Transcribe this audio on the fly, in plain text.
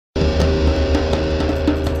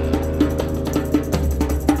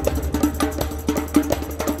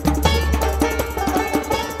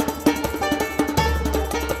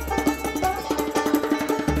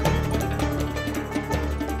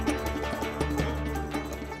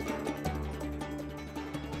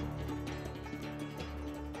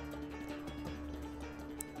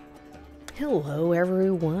Hello,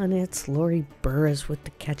 everyone. It's Lori Burris with the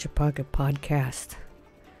Catch a Pocket Podcast,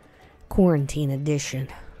 Quarantine Edition.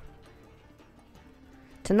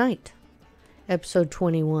 Tonight, episode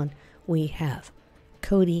 21, we have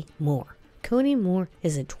Cody Moore. Cody Moore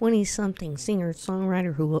is a 20-something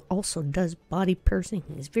singer-songwriter who also does body piercing.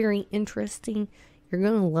 He's very interesting. You're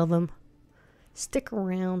going to love him. Stick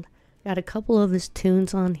around. Got a couple of his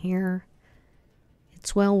tunes on here.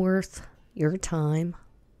 It's well worth your time.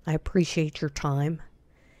 I appreciate your time.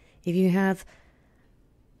 If you have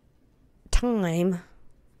time,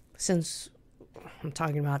 since I'm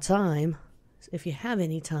talking about time, if you have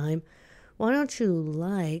any time, why don't you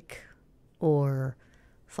like or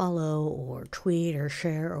follow or tweet or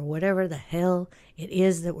share or whatever the hell it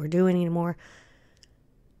is that we're doing anymore,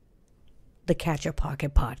 the Catch a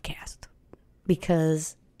Pocket Podcast,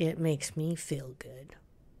 because it makes me feel good.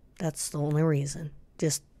 That's the only reason.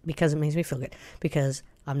 Just because it makes me feel good. Because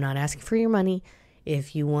I'm not asking for your money.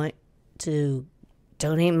 If you want to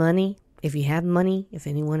donate money, if you have money, if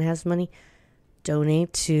anyone has money,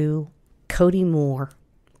 donate to Cody Moore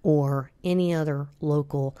or any other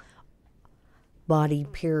local body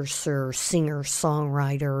piercer, singer,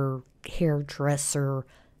 songwriter, hairdresser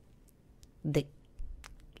that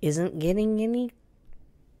isn't getting any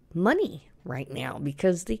money right now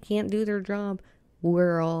because they can't do their job.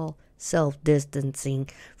 We're all self-distancing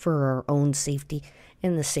for our own safety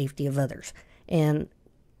and the safety of others. And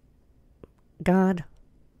God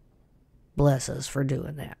bless us for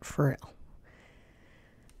doing that, for real.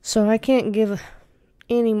 So I can't give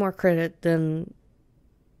any more credit than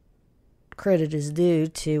credit is due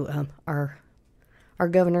to our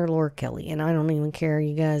Governor, Laura Kelly. And I don't even care,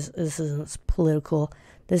 you guys. This isn't political.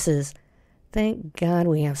 This is, thank God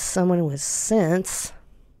we have someone with sense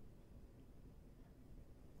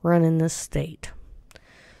running this state.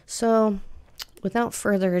 So, without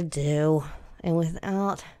further ado, and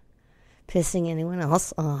without pissing anyone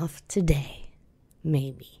else off today,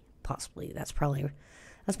 maybe, possibly, that's probably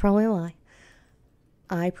a lie,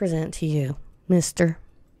 I present to you Mr.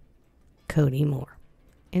 Cody Moore.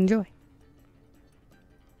 Enjoy.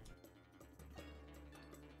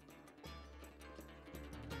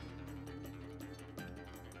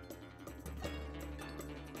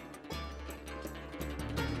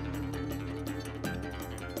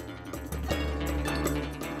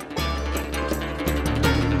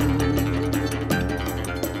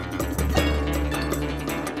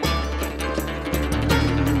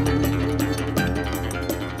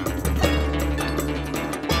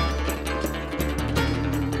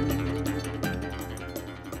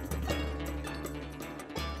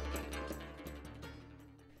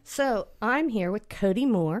 So, I'm here with Cody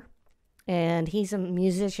Moore, and he's a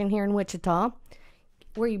musician here in Wichita.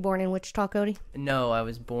 Were you born in Wichita, Cody? No, I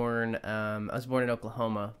was born in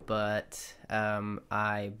Oklahoma, but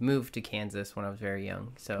I moved to Kansas when I was very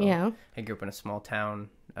young. So yeah. I grew up in a small town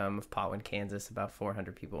of Potwin, Kansas, about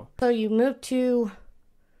 400 people. So you moved to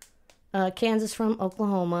Kansas from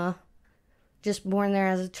Oklahoma, just born there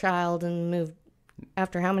as a child, and moved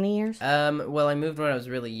after how many years? Well, I moved when I was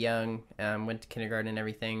really young. Went to kindergarten and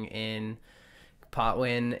everything in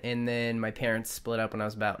Potwin, and then my parents split up when I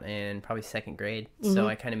was about in probably second grade. Mm-hmm. So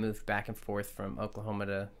I kind of moved back and forth from Oklahoma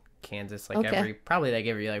to Kansas, every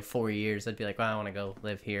 4 years. I'd be like, well, I want to go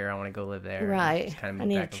live here. I want to go live there. Right. Just kind of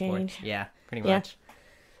move back and forth. Yeah, pretty much.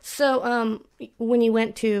 So, when you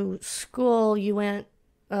went to school, you went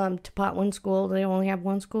to Potwin school. Do they only have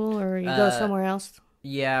one school, or you go somewhere else?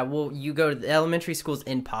 Yeah, well, you go to the elementary school's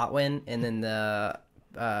in Potwin, and then the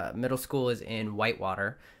middle school is in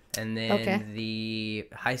Whitewater, and then the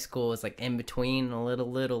high school is in between, a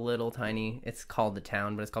little tiny. It's called the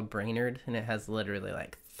town, but it's called Brainerd, and it has literally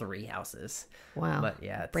 3 houses. Wow. But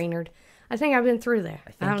yeah, Brainerd. I think I've been through there.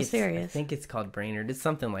 I'm serious. I think it's called Brainerd. It's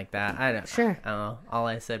something like that. I don't know. All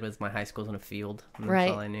I said was my high school's in a field. And right.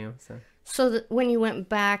 That's all I knew. So when you went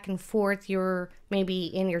back and forth, you were maybe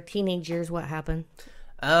in your teenage years, what happened?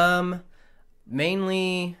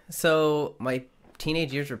 Mainly, so my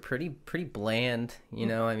teenage years were pretty bland, you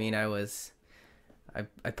know. I mean, I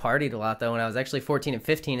partied a lot though when I was actually 14 and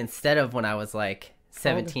 15 instead of when I was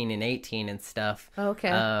 17 and 18 and stuff.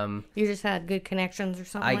 Okay. You just had good connections or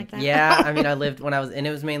something like that? Yeah, I mean, I lived and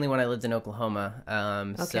it was mainly when I lived in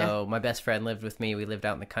Oklahoma. So my best friend lived with me. We lived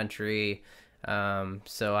out in the country.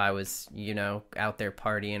 So I was, out there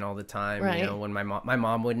partying all the time. Right. When my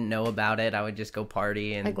mom wouldn't know about it, I would just go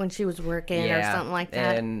party and when she was working or something like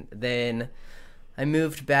that. And then I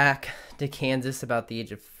moved back to Kansas about the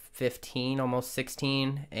age of 15, almost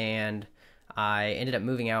 16, and I ended up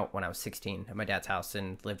moving out when I was 16 at my dad's house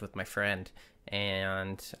and lived with my friend.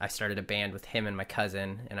 And I started a band with him and my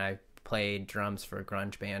cousin, and I played drums for a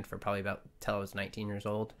grunge band for probably about till I was 19 years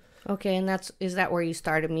old. Okay, and is that where you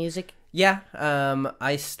started music? Yeah,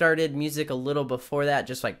 I started music a little before that,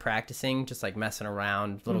 just like practicing, just like messing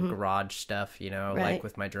around, little garage stuff, Right. like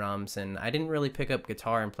with my drums. And I didn't really pick up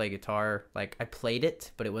guitar and play guitar. Like I played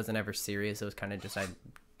it, but it wasn't ever serious. It was kind of just I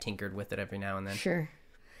tinkered with it every now and then. Sure.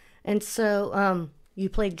 And so you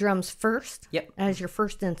played drums first? Yep. As your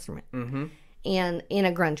first instrument? Mm-hmm. And in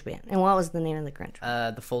a grunge band. And what was the name of the grunge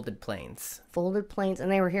band? The Folded Plains. Folded Plains,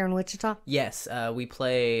 and they were here in Wichita? Yes, we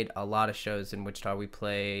played a lot of shows in Wichita. We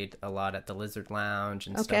played a lot at the Lizard Lounge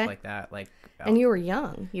and stuff like that. And you were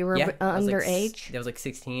young. You were underage? I was like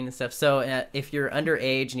 16 and stuff. So if you're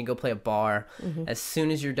underage and you go play a bar, as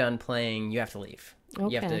soon as you're done playing, you have to leave.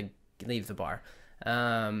 Okay. You have to leave the bar.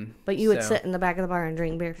 But you would sit in the back of the bar and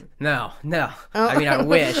drink beers? No. Oh. I mean, I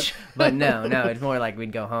wish, but no. It's more like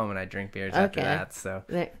we'd go home and I'd drink beers after that. So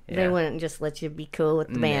they wouldn't just let you be cool with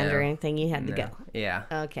the band or anything. You had to go. Yeah.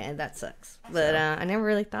 Okay, that sucks. But I never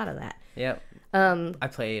really thought of that. Yep. I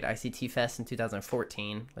played ICT Fest in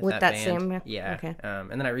 2014 with that band. Same. Yeah. Okay.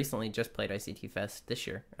 And then I recently just played ICT Fest this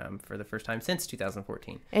year for the first time since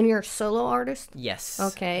 2014. And you're a solo artist? Yes.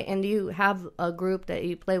 Okay. And do you have a group that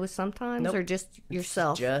you play with sometimes, or just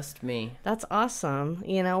yourself? Just me. That's awesome.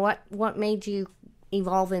 You know what made you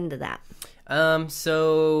evolve into that?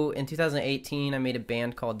 So in 2018, I made a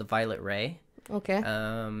band called The Violet Ray. Okay.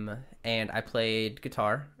 And I played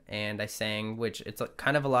guitar. And I sang, which it's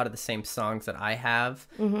kind of a lot of the same songs that I have,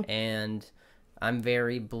 and I'm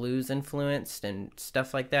very blues influenced and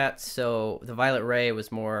stuff like that. So the Violet Ray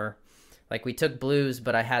was more like we took blues,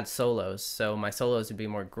 but I had solos, so my solos would be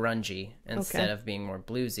more grungy instead of being more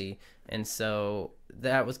bluesy, and so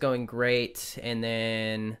that was going great. And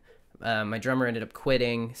then my drummer ended up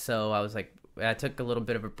quitting, so I took a little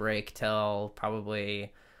bit of a break till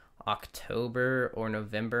probably October or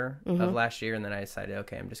November of last year, and then I decided,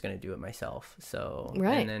 okay, I'm just going to do it myself. So,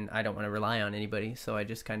 and then I don't want to rely on anybody, so I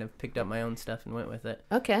just kind of picked up my own stuff and went with it.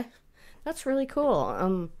 Okay, that's really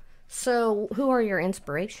cool. So who are your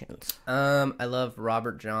inspirations? I love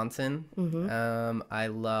Robert Johnson. I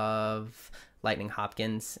love Lightning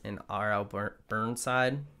Hopkins and R.L.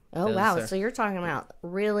 Burnside. Oh, wow. So you're talking about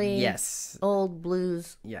really old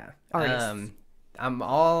blues artists.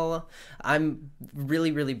 I'm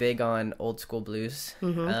really, really big on old school blues.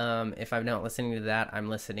 If I'm not listening to that, I'm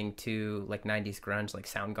listening to like 90s grunge, like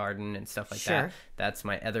Soundgarden and stuff like that. That's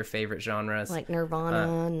my other favorite genres. Like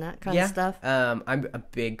Nirvana and that kind of stuff. I'm a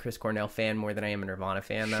big Chris Cornell fan more than I am a Nirvana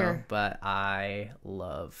fan though. But I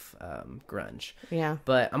love grunge. Yeah.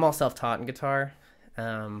 But I'm all self-taught in guitar.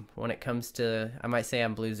 When it comes to, I might say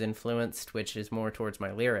I'm blues influenced, which is more towards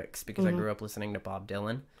my lyrics because I grew up listening to Bob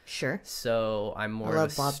Dylan. Sure. So I'm more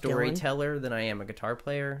of a storyteller than I am a guitar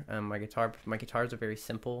player. My guitars are very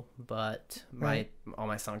simple, but all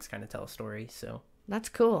my songs kind of tell a story. So that's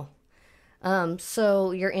cool.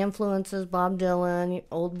 So your influences, Bob Dylan,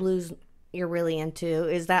 old blues, you're really into.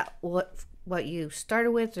 Is that what you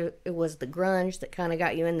started with, or it was the grunge that kind of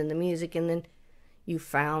got you into the music, and then you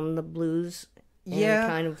found the blues? And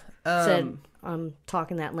kind of said, I'm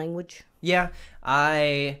talking that language. Yeah,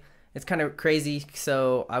 it's kind of crazy.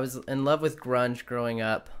 So I was in love with grunge growing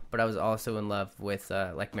up, but I was also in love with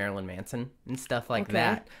like Marilyn Manson and stuff like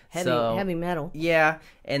that. Heavy metal. Yeah,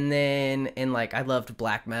 and then I loved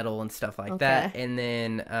black metal and stuff like that. And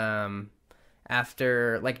then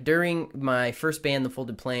after during my first band, The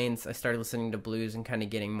Folded Plains, I started listening to blues and kind of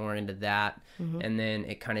getting more into that. And then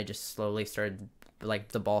it kind of just slowly started.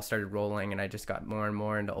 The ball started rolling, and I just got more and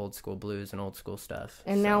more into old school blues and old school stuff.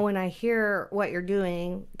 And now when I hear what you're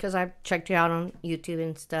doing, because I've checked you out on YouTube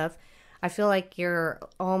and stuff, I feel like you're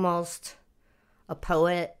almost a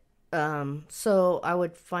poet. So I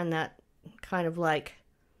would find that kind of like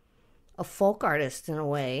a folk artist in a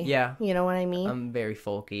way. Yeah. You know what I mean? I'm very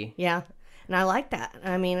folky. Yeah. And I like that.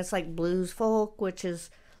 I mean, it's like blues folk, which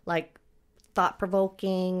is like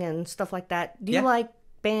thought-provoking and stuff like that. Do you like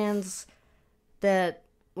bands that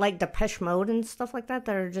like Depeche Mode and stuff like that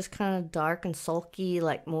are just kind of dark and sulky,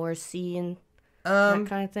 like Morrissey and that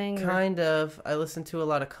kind of thing? Kind of. I listen to a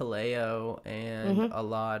lot of Kaleo and a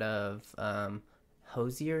lot of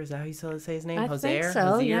Hozier. Is that how you say his name? I think so,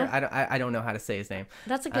 Hozier? yeah. I don't know how to say his name.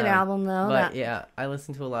 That's a good album, though. But yeah, I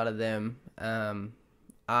listen to a lot of them.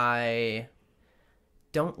 I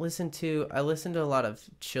listen to a lot of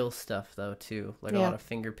chill stuff, though, too. Like a lot of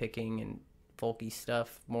finger picking and folky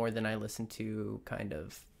stuff more than I listen to kind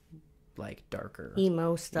of like darker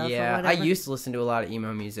emo stuff. Yeah, or I used to listen to a lot of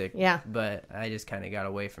emo music. Yeah, but I just kind of got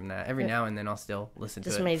away from that. Every now and then I'll still listen to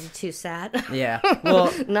it. Just made you too sad. Yeah,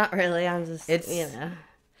 well, not really. I'm just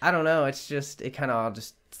I don't know. It's just, it kind of all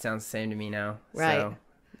just sounds the same to me now. Right. So.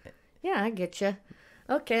 Yeah, I get you.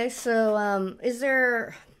 Okay, so is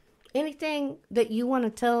there anything that you want to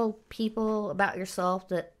tell people about yourself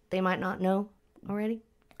that they might not know already?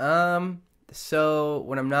 So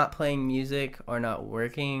when I'm not playing music or not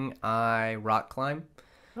working, I rock climb.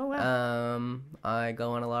 Oh, wow. I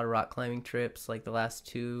go on a lot of rock climbing trips. Like the last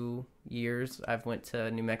 2 years, I've went to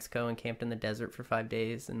New Mexico and camped in the desert for 5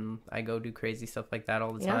 days, and I go do crazy stuff like that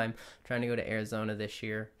all the time. Trying to go to Arizona this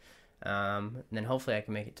year. And then hopefully I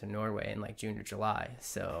can make it to Norway in like June or July.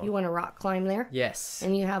 So You want to rock climb there? yes.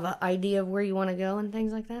 And you have an idea of where you want to go and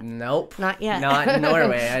things like that? Nope. Not yet. Not in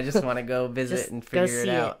Norway. I just want to go visit and go figure it see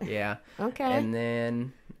out. it. Yeah. Okay. And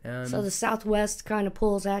then So the Southwest kind of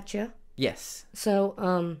pulls at you. yes.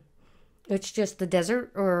 So it's just the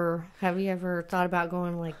desert, or have you ever thought about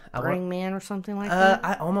going like Burning Man or something like that?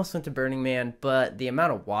 I almost went to Burning Man, but the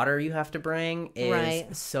amount of water you have to bring is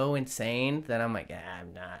Right. so insane that I'm like,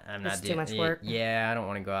 I'm not It's too doing much it. work. Yeah, I don't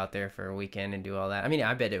want to go out there for a weekend and do all that. I mean,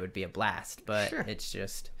 I bet it would be a blast, but Sure. it's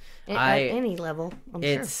just At any level, I'm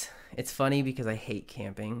sure. It's funny because I hate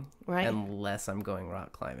camping Right. unless I'm going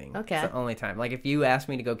rock climbing. Okay. It's the only time. Like if you ask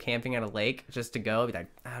me to go camping at a lake just to go, I'd be like,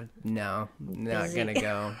 no, not Busy. gonna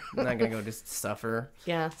go. I'm not gonna go just suffer.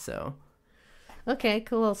 Yeah. So. Okay,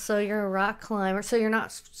 cool. So you're a rock climber. So you're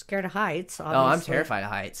not scared of heights, Oh, I'm obviously. terrified of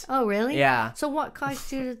heights. Oh, really? Yeah. So what caused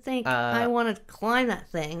you to think I want to climb that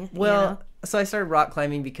thing? Well, so I started rock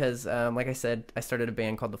climbing because, like I said, I started a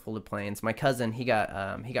band called the Folded Plains. My cousin, he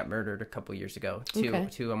got murdered a couple years ago,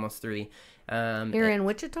 two, almost 3. You're in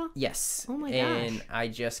Wichita? Yes. Oh my gosh. And I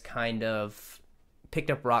just kind of picked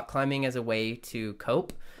up rock climbing as a way to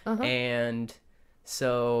cope, and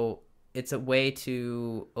so it's a way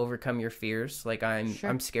to overcome your fears. Like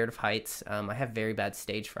I'm scared of heights. I have very bad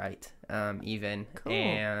stage fright, even. Cool.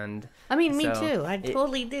 And I mean, me so too. I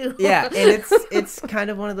totally do. yeah, and it's kind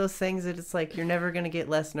of one of those things that it's like you're never gonna get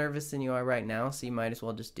less nervous than you are right now, so you might as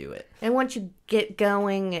well just do it. And once you get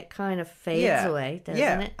going, it kind of fades away,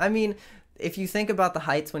 doesn't it? I mean, if you think about the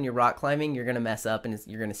heights when you're rock climbing, you're gonna mess up and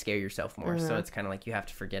you're gonna scare yourself more. So it's kind of like you have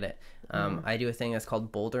to forget it. I do a thing that's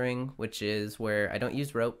called bouldering, which is where I don't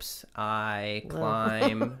use ropes. I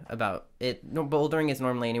climb about it. No, bouldering is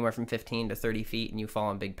normally anywhere from 15 to 30 feet, and you fall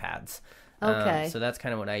on big pads. Okay. So that's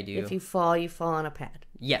kind of what I do. If you fall on a pad.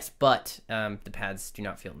 Yes, but the pads do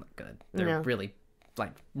not feel good. They're really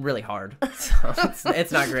hard. So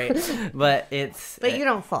it's not great, but it's. But you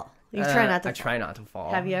don't fall. You try not to. I try not to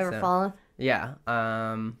fall. Have you ever fallen? Yeah.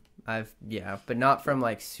 But not from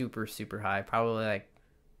like super super high. Probably like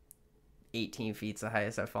 18 feet's the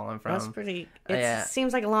highest I've fallen from. That's pretty. It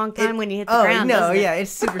seems like a long time when you hit the ground. No, doesn't it? yeah, it's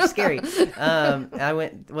super scary. I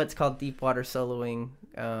went what's called deep water soloing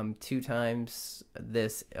 2 times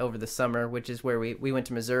over the summer, which is where we went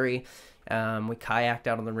to Missouri. We kayaked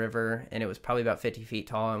out on the river, and it was probably about 50 feet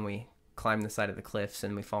tall, and we climbed the side of the cliffs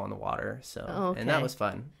and we fall in the water. So and that was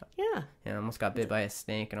fun. Yeah. I almost got bit by a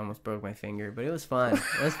snake and almost broke my finger, but it was fun.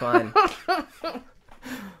 It was fun.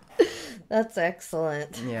 That's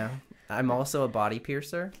excellent. Yeah. I'm also a body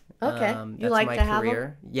piercer. Okay. That's You like my to have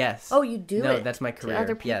career. them? Yes. Oh, you do No, it that's my career. to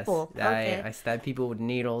other people. Yes. Okay. I stab people with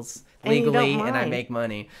needles And you don't legally, and I mind. make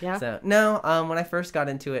money. Yeah. So no, when I first got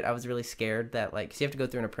into it, I was really scared that cause you have to go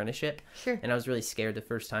through an apprenticeship. Sure. And I was really scared the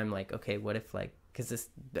first time, like, okay, what if because this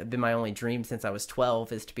has been my only dream since I was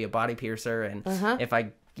 12 is to be a body piercer, and if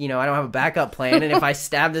I don't have a backup plan, and if I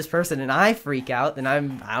stab this person and I freak out, then I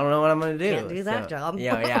don't know what I'm gonna do. Can't do that job.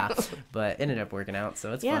 Yeah. But it ended up working out,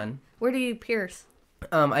 so it's fun. Where do you pierce?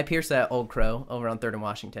 I pierce at Old Crow over on 3rd and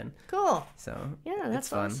Washington. Cool. So Yeah, that's it's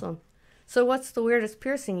fun. awesome. So what's the weirdest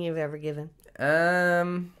piercing you've ever given?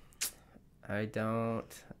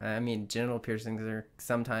 I mean, genital piercings are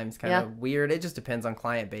sometimes kind of weird. It just depends on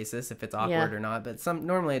client basis if it's awkward or not. But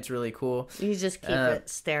normally it's really cool. You just keep it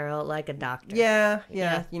sterile like a doctor. Yeah.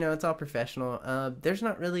 It's all professional. There's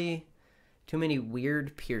not really too many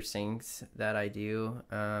weird piercings that I do.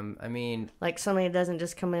 I mean, like somebody doesn't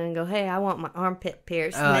just come in and go, "Hey, I want my armpit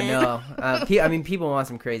pierced." No. I mean, people want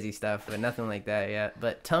some crazy stuff, but nothing like that yet.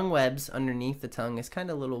 But tongue webs underneath the tongue is kind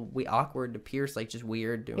of a little awkward to pierce, like just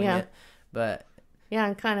weird doing it. But yeah,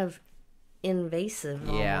 and kind of invasive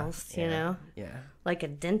almost, you know? Yeah. Like a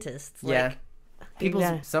dentist. Yeah.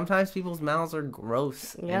 Sometimes people's mouths are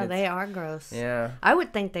gross. Yeah, they are gross. Yeah. I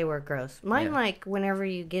would think they were gross. Mine, like, whenever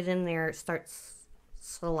you get in there, it starts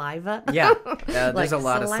saliva. Yeah. There's a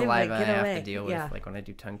lot of saliva, saliva I have away. to deal with, like when I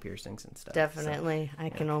do tongue piercings and stuff. Definitely. I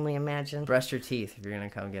can only imagine. Brush your teeth if you're going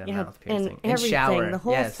to come get a mouth piercing. And everything, shower. the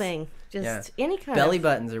whole thing. Just any kind Belly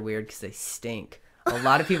buttons are weird because they stink. A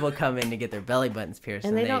lot of people come in to get their belly buttons pierced,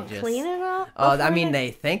 and they don't just clean it up. Oh, I mean,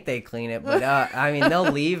 they think they clean it, but I mean,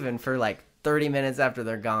 they'll leave, and for like 30 minutes after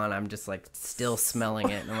they're gone, I'm just like still smelling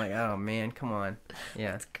it, and I'm like, oh man, come on,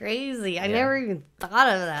 yeah, it's crazy. I never even thought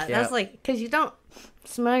of that. Yep. That's like because you don't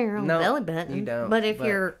smell your own belly button. You don't. But if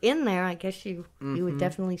you're in there, I guess you would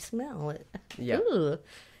definitely smell it. Yeah.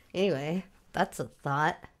 Anyway, that's a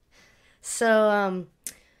thought. So,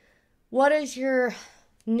 what is your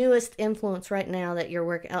newest influence right now that you're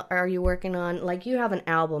working? Are you working on? Like, you have an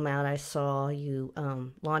album out. I saw you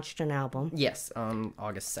launched an album. Yes, on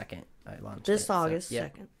August 2nd, I launched this it. August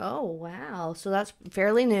 2nd. Oh wow! So that's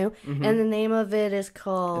fairly new. And the name of it is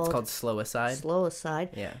called. It's called Slow Aside. Slow Aside.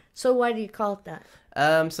 Yeah. So why do you call it that?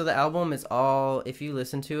 So the album is all. If you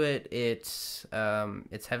listen to it, it's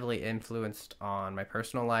heavily influenced on my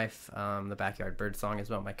personal life. The Backyard Bird song is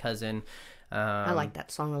about my cousin. I like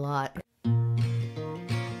that song a lot.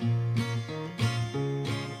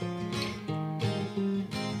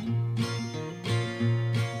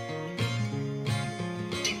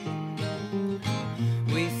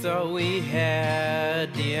 We thought we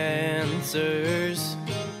had the answers.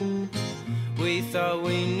 We thought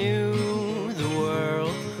we knew the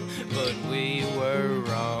world, but we were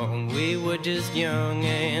wrong. We were just young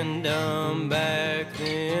and dumb back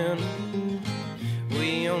then.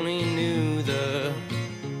 We only knew the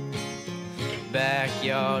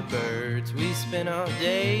backyard birds. We spent our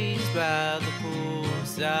days by the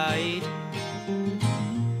poolside,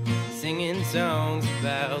 singing songs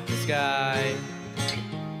about the sky,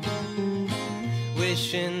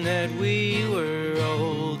 wishing that we were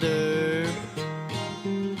older.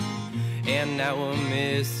 And now we're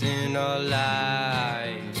missing our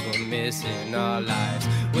lives. We're missing our lives.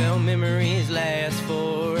 Well, memories last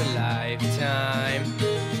for a lifetime,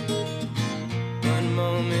 but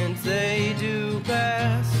moments they do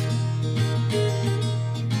pass.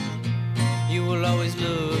 You will always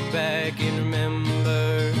look back and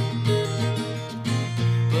remember,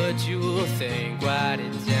 but you will think, why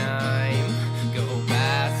did time go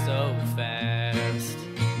by so fast?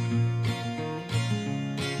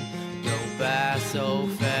 Go by so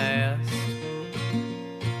fast.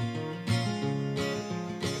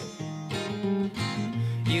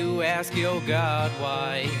 You ask your God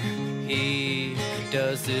why he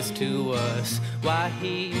does this to us, why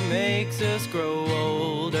he makes us grow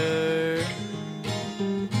older.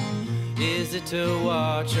 Is it to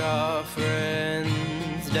watch our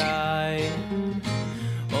friends die,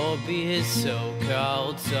 or be his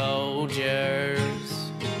so-called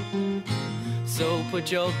soldiers? So put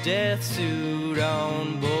your death suit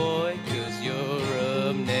on, boy, 'cause you're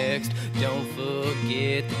up next. Don't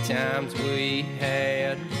forget the times we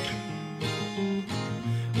had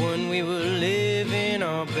when we were living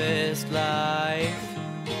our best life,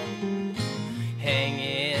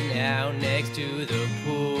 hanging out next to the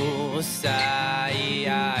poolside.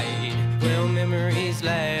 Well, memories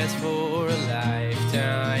last for a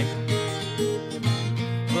lifetime,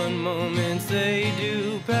 but moments they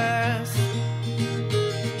do pass.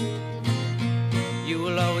 You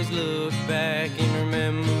will always look back and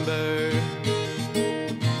remember,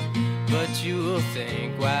 but you will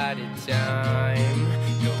think, why did time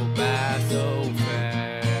go by so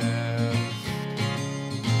fast?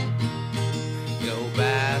 Go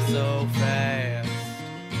by so fast.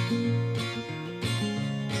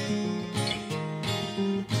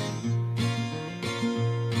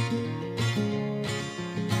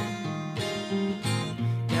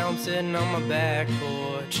 Now I'm sitting on my back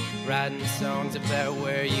porch, writing songs about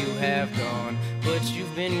where you have gone, but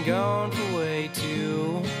you've been gone for way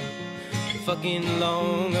too fucking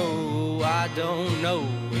long. Oh, I don't know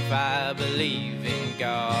if I believe in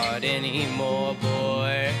God anymore,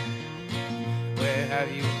 boy. Where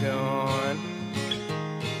have you gone?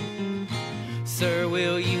 Sir,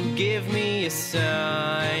 will you give me a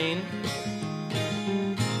sign?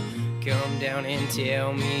 Come down and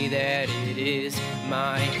tell me that it is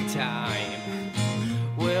my time.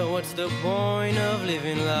 Well, what's the point of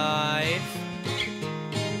living life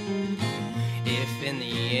if in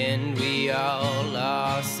the end we all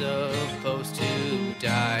are supposed to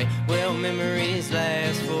die? Well, memories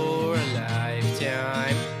last for a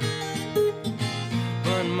lifetime,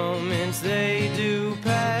 but moments they do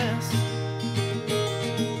pass.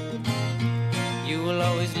 You will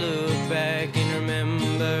always look back and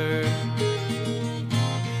remember,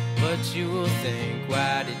 but you will think,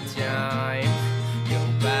 why did time go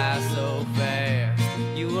by so fast?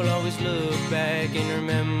 You will always look back and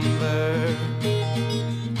remember,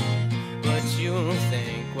 but you will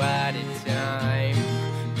think, why did time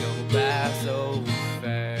go by so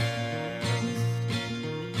fast?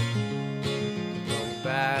 Go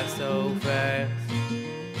fast, so fast.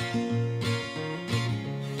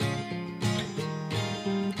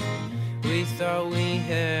 We thought we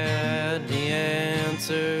had the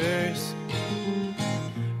answers.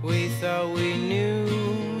 We thought we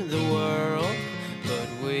knew the world, but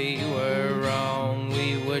we were wrong.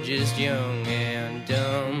 We were just young and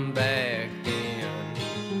dumb back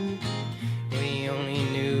then. We only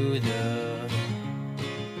knew the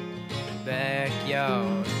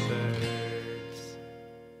backyard birds.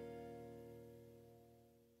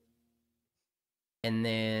 And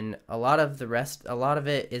then a lot of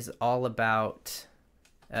it is all about,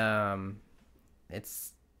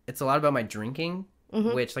 it's a lot about my drinking,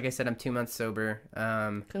 which, like I said, I'm 2 months sober.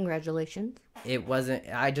 Congratulations. It wasn't,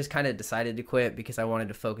 I just kind of decided to quit because I wanted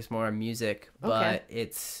to focus more on music, but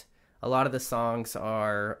it's, a lot of the songs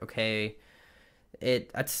are, okay, I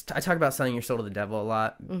talk about selling your soul to the devil a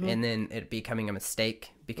lot, and then it becoming a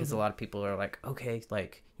mistake because a lot of people are like, okay,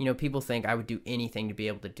 like, you know, people think I would do anything to be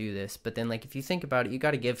able to do this, but then, like, if you think about it, you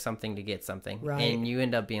got to give something to get something, right? And you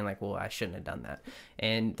end up being like, well, I shouldn't have done that.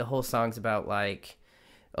 And the whole song's about, like,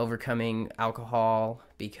 overcoming alcohol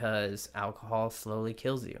because alcohol slowly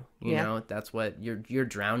kills you. You know, that's what you're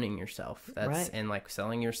drowning yourself. That's right. And like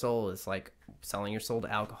selling your soul is like selling your soul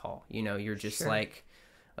to alcohol. You know, you're just like,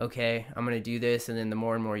 okay, I'm gonna do this, and then the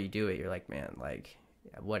more and more you do it, you're like, man, like,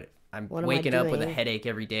 what waking up with a headache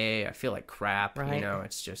every day. I feel like crap. Right. You know,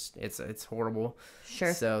 it's just it's horrible.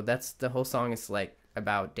 Sure. So that's the whole song is like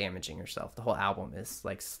about damaging yourself. The whole album is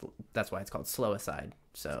like that's why it's called Slow-Aside.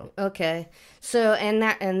 So okay, so and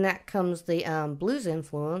that comes the blues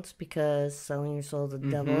influence because selling your soul to the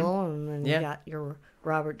devil, and then you got your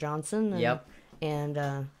Robert Johnson,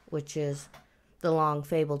 and which is the long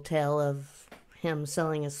fabled tale of him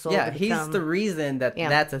selling his soul. Yeah, he's the reason that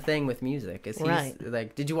that's a thing with music. Is he's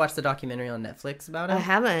like, did you watch the documentary on Netflix about it? I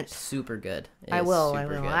haven't. Super good. I will.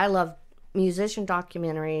 Good. I love musician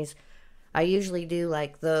documentaries. I usually do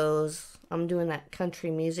like those. I'm doing that country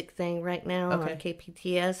music thing right now on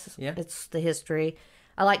KPTS. Yeah. It's the history.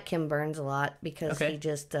 I like Kim Burns a lot because he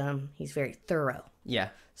just, he's very thorough. Yeah.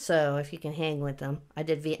 So if you can hang with him. I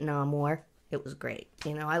did Vietnam War. It was great.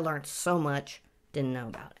 You know, I learned so much. Didn't know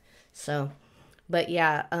about it. So, but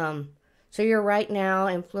yeah, so you're right now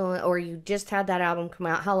or you just had that album come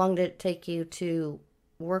out. How long did it take you to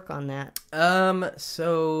work on that?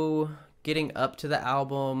 So getting up to the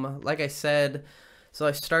album, like I said, so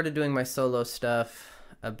I started doing my solo stuff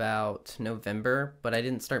about November, but I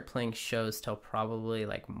didn't start playing shows till probably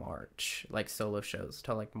like March, like solo shows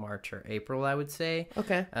till like March or April, I would say.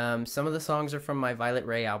 Okay. Some of the songs are from my Violet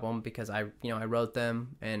Ray album because I wrote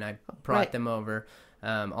them and I brought them over.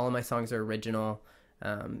 All of my songs are original.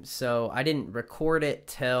 So I didn't record it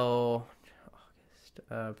till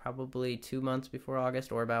August, probably 2 months before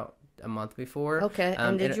August or about a month before. Okay.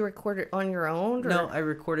 And did you record it on your own? Or? No, I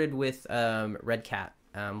recorded with Red Cat.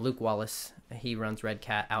 Luke Wallace. He runs Red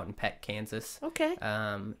Cat out in Peck, Kansas. Okay.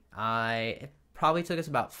 It probably took us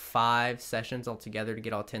about 5 sessions altogether to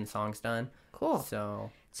get all 10 songs done. Cool. So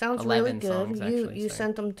sounds really good. Songs, you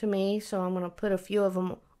sent them to me, so I'm gonna put a few of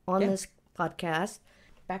them on this podcast.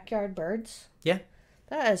 Backyard Birds. Yeah.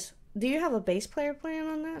 That is. Do you have a bass player playing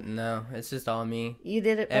on that? No, it's just all me. You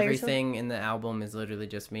did it by Everything yourself? In the album is literally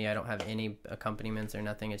just me. I don't have any accompaniments or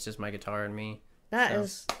nothing. It's just my guitar and me. That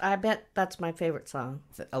is, I bet that's my favorite song.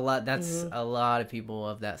 A lot. That's a lot of people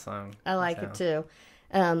love that song. I like it too.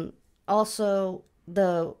 Also,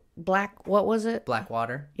 the what was it?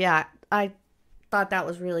 Blackwater. Yeah, I thought that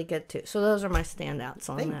was really good too. So those are my standouts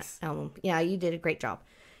on that album. Yeah, you did a great job.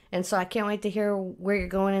 And so I can't wait to hear where you're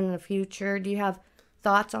going in the future. Do you have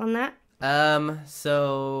thoughts on that?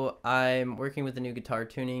 So I'm working with the new guitar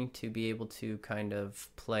tuning to be able to kind of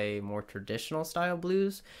play more traditional style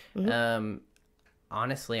blues.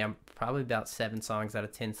 Honestly, I'm probably about 7 songs out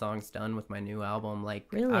of 10 songs done with my new album. Like,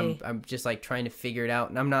 really? I'm just like trying to figure it out.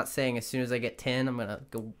 And I'm not saying as soon as I get 10, I'm gonna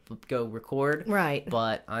go record. Right.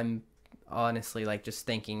 But I'm honestly like just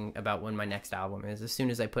thinking about when my next album is. As soon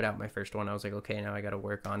as I put out my first one, I was like, okay, now I got to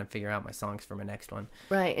work on and figure out my songs for my next one.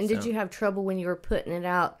 Right. And did you have trouble when you were putting it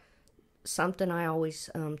out? Something I always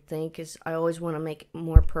think is I always want to make it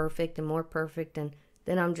more perfect, and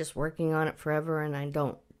then I'm just working on it forever, and I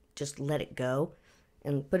don't just let it go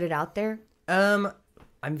and put it out there. I'm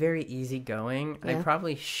very easygoing. Yeah. I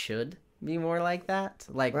probably should be more like that,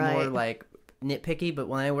 like more like nitpicky. But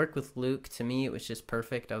when I worked with Luke, to me it was just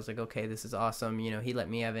perfect. I was like, okay, this is awesome. You know, he let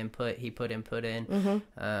me have input. He put input in.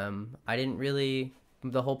 I didn't really.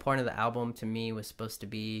 The whole point of the album to me was supposed to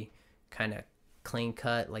be kind of clean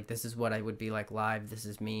cut. Like, this is what I would be like live. This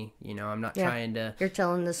is me. You know, I'm not trying to. You're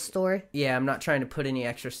telling this story. Yeah, I'm not trying to put any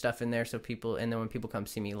extra stuff in there so people. And then when people come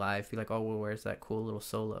see me live, be like, oh, well, where's that cool little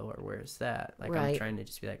solo, or where's that? Like, I'm trying to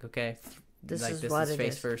just be like, okay, this like, is this what is it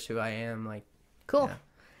face is. first who I am. Like, cool. Yeah.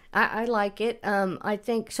 I like it. I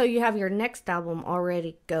think so. You have your next album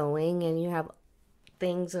already going, and you have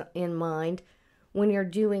things in mind. When you're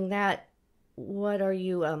doing that, what are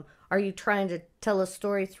you trying to tell a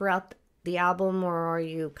story throughout the album, or are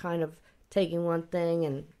you kind of taking one thing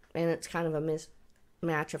and it's kind of a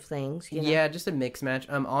mismatch of things? You know? Yeah, just a mix match.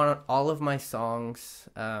 On all of my songs,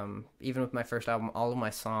 even with my first album, all of my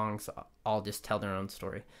songs all just tell their own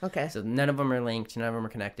story. Okay. So none of them are linked, none of them are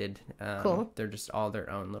connected. Cool. They're just all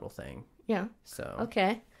their own little thing. Yeah. So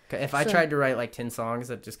okay. If I tried to write like 10 songs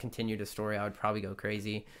that just continued a story, I would probably go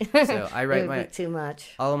crazy. So I write it would be too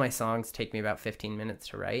much. All of my songs take me about 15 minutes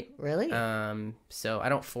to write. Really? So I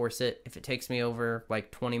don't force it. If it takes me over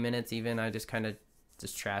like 20 minutes even, I just kind of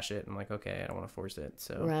just trash it. I'm like, okay, I don't want to force it.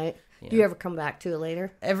 So right. Do you ever come back to it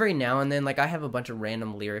later? Every now and then, like I have a bunch of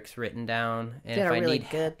random lyrics written down, and if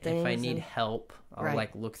I need help, I'll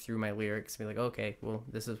like look through my lyrics and be like, okay, well,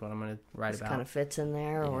 this is what I'm gonna write about. This kind of fits in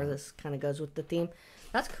there, or this kind of goes with the theme.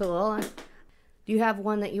 That's cool. Do you have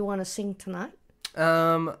one that you want to sing tonight?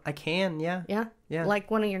 I can, yeah. Yeah.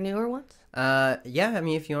 Like one of your newer ones? Yeah. I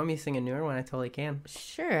mean, if you want me to sing a newer one, I totally can.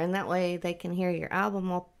 Sure, and that way they can hear your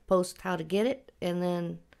album. I'll post how to get it, and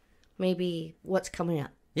then maybe what's coming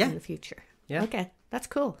up in the future. Yeah. Okay, that's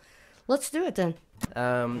cool. Let's do it then.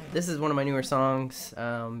 This is one of my newer songs,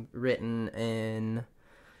 written in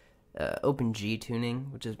open G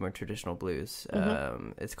tuning, which is more traditional blues.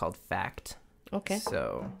 It's called Fact. Okay.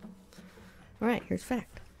 So. All right, here's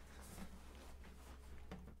Fact.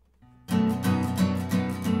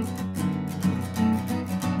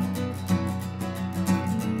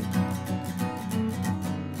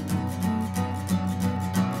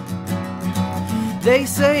 They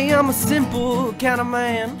say I'm a simple kind of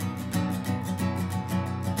man,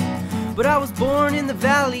 but I was born in the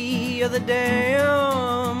valley of the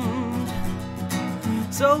damned.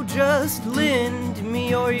 So just lend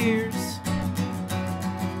me your ears,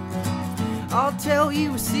 I'll tell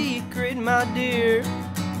you a secret, my dear.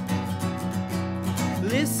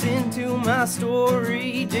 Listen to my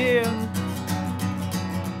story, dear.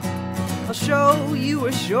 I'll show you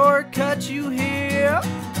a shortcut you hear.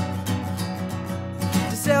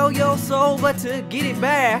 Sell your soul, but to get it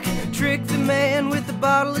back, trick the man with the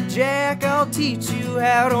bottle of Jack. I'll teach you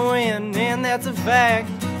how to win, and that's a fact.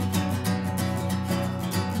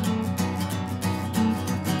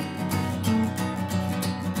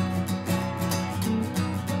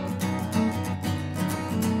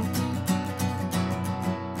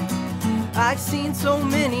 I've seen so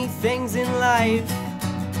many things in life,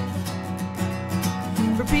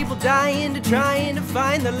 for people dying to trying to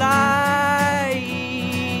find the light.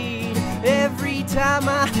 Every time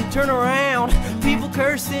I turn around, people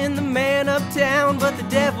cursing the man uptown, but the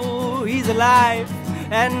devil, he's alive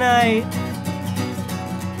at night.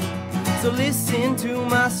 So listen to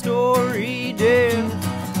my story, dear.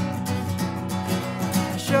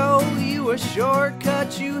 Show you a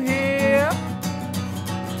shortcut you hear.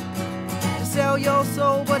 To sell your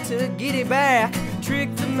soul, but to get it back,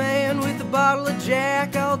 trick the man with the bottle of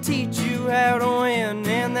Jack. I'll teach you how to win,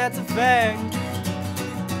 and that's a fact.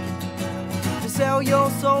 Sell your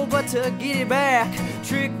soul, but to get it back,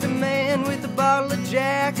 trick the man with the bottle of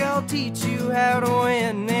Jack. I'll teach you how to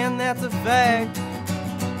win, and that's a fact.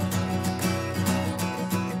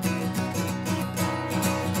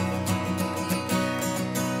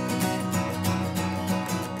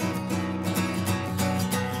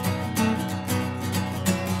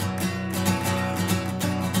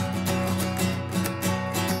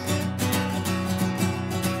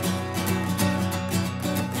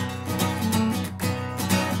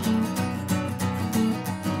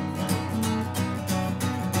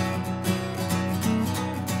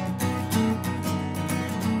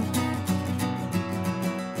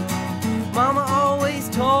 Mama always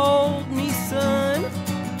told me, son,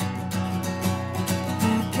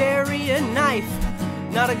 carry a knife,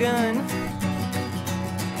 not a gun.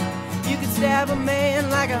 You can stab a man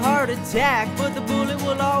like a heart attack, but the bullet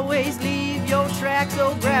will always leave your track.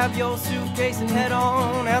 So grab your suitcase and head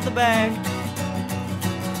on out the back.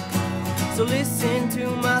 So listen to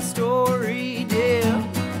my story, dear.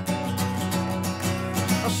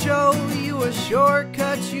 I'll show you a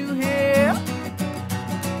shortcut you hear.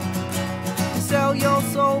 Sell your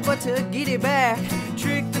soul, but to get it back,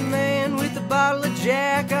 trick the man with the bottle of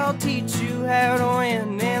Jack. I'll teach you how to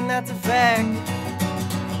win, and that's a fact.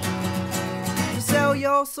 sell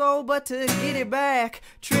your soul, but to get it back,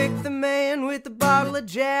 trick the man with the bottle of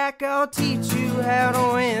Jack. I'll teach you how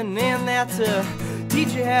to win, and that's a teach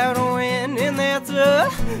you how to win, and that's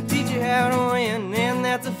a teach you how to win, and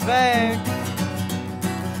that's a fact.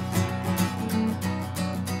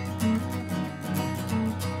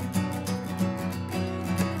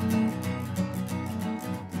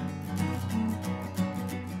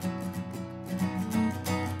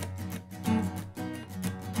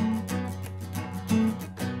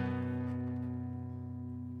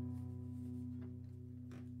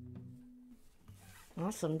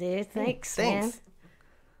 Awesome, dude. Thanks, Thanks. man.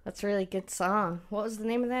 That's a really good song. What was the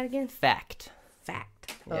name of that again? Fact.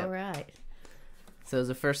 Fact. Yep. All right. So it was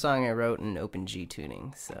the first song I wrote in open G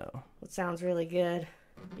tuning, so. It sounds really good.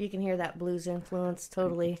 You can hear that blues influence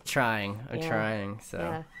totally. I'm trying, so.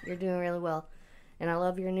 Yeah, you're doing really well. And I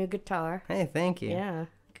love your new guitar. Hey, thank you. Yeah,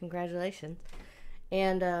 congratulations.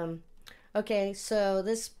 And, okay, so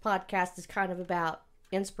this podcast is kind of about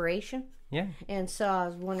inspiration. Yeah. And so I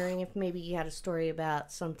was wondering if maybe you had a story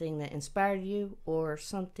about something that inspired you or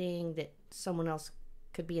something that someone else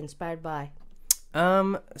could be inspired by.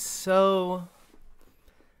 So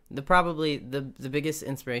the biggest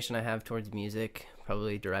inspiration I have towards music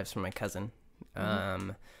probably derives from my cousin.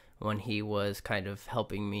 When he was kind of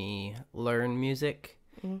helping me learn music.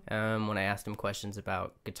 When I asked him questions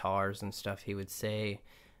about guitars and stuff, he would say,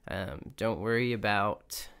 don't worry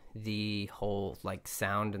about the whole like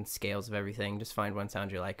sound and scales of everything, just find one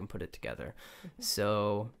sound you like and put it together.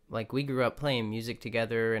 So like we grew up playing music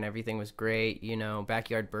together and everything was great, you know.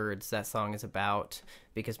 Backyard Birds, that song is about,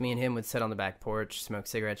 because me and him would sit on the back porch, smoke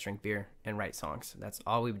cigarettes, drink beer, and write songs. That's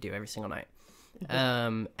all we would do every single night.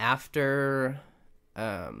 After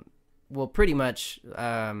I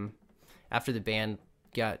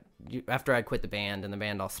quit the band and the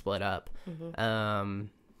band all split up,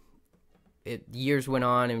 years went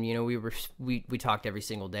on, and you know we talked every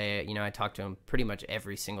single day. You know, I talked to him pretty much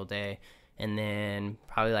every single day, and then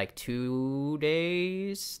probably like 3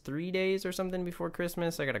 days or something before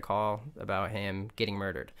Christmas, I got a call about him getting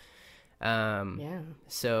murdered.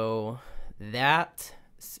 So that,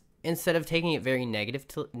 instead of taking it very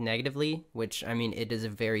negatively, which I mean it is a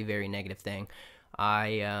very, very negative thing,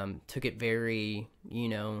 I took it very, you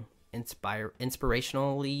know,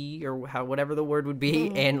 inspirationally, or whatever the word would be,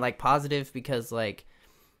 and like positive, because like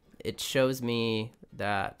it shows me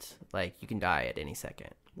that like you can die at any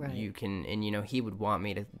second. Right. You can, and you know, he would want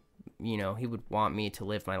me to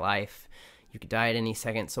live my life. You could die at any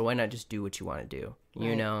second, so why not just do what you want to do? Right.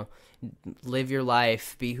 You know, live your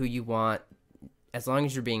life, be who you want. As long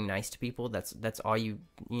as you're being nice to people, that's all you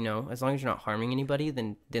know, as long as you're not harming anybody,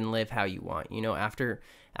 then live how you want. You know, after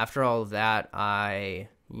all of that, I,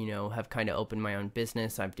 you know, have kind of opened my own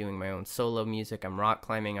business. I'm doing my own solo music. I'm rock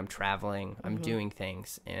climbing. I'm traveling. I'm doing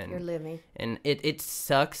things. And you're living. And it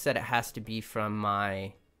sucks that it has to be from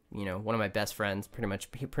my, you know, one of my best friends, pretty much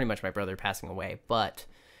my brother, passing away. But,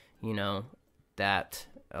 you know, that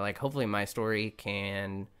like hopefully my story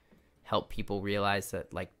can help people realize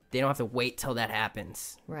that like they don't have to wait till that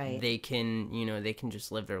happens. Right. They can, you know, they can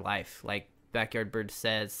just live their life. Like Backyard Bird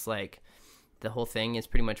says, like the whole thing is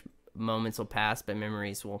pretty much moments will pass, but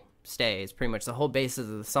memories will stay. It's pretty much the whole basis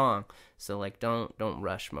of the song. So like don't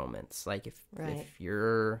rush moments. Like if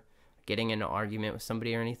you're getting in an argument with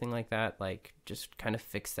somebody or anything like that, like just kind of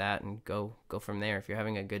fix that and go from there. If you're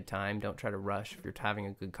having a good time, don't try to rush. If you're having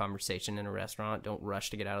a good conversation in a restaurant, don't rush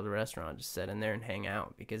to get out of the restaurant. Just sit in there and hang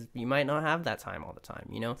out, because you might not have that time all the time,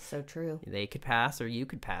 you know? So true. They could pass, or you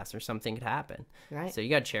could pass, or something could happen. Right. So you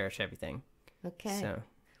got to cherish everything. Okay. So.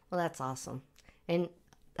 Well, that's awesome. And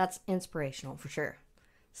that's inspirational for sure.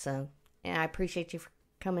 So, and I appreciate you for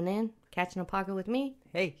coming in, catching a pocket with me.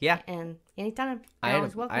 Hey, yeah. And anytime. You're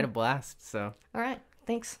always welcome. I had a blast, so. All right.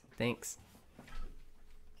 Thanks.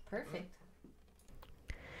 Perfect.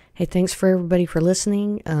 Hey, thanks for everybody for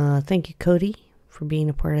listening. Thank you, Cody, for being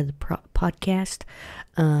a part of the podcast.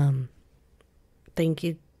 Thank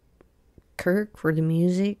you, Kirk, for the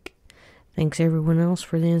music. Thanks everyone else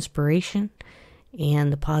for the inspiration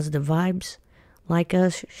and the positive vibes. Like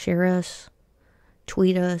us, share us,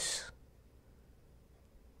 tweet us.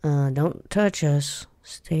 Don't touch us.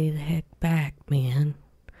 Stay the heck back, man.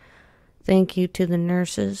 Thank you to the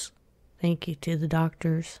nurses. Thank you to the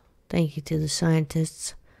doctors. Thank you to the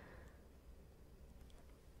scientists.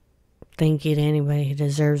 Thank you to anybody who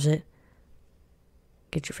deserves it.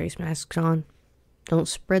 Get your face masks on. Don't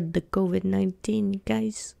spread the COVID-19, you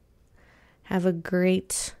guys. Have a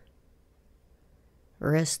great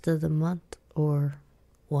rest of the month or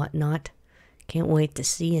whatnot. Can't wait to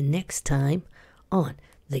see you next time on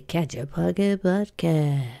the Catch a Pocket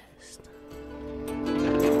Podcast.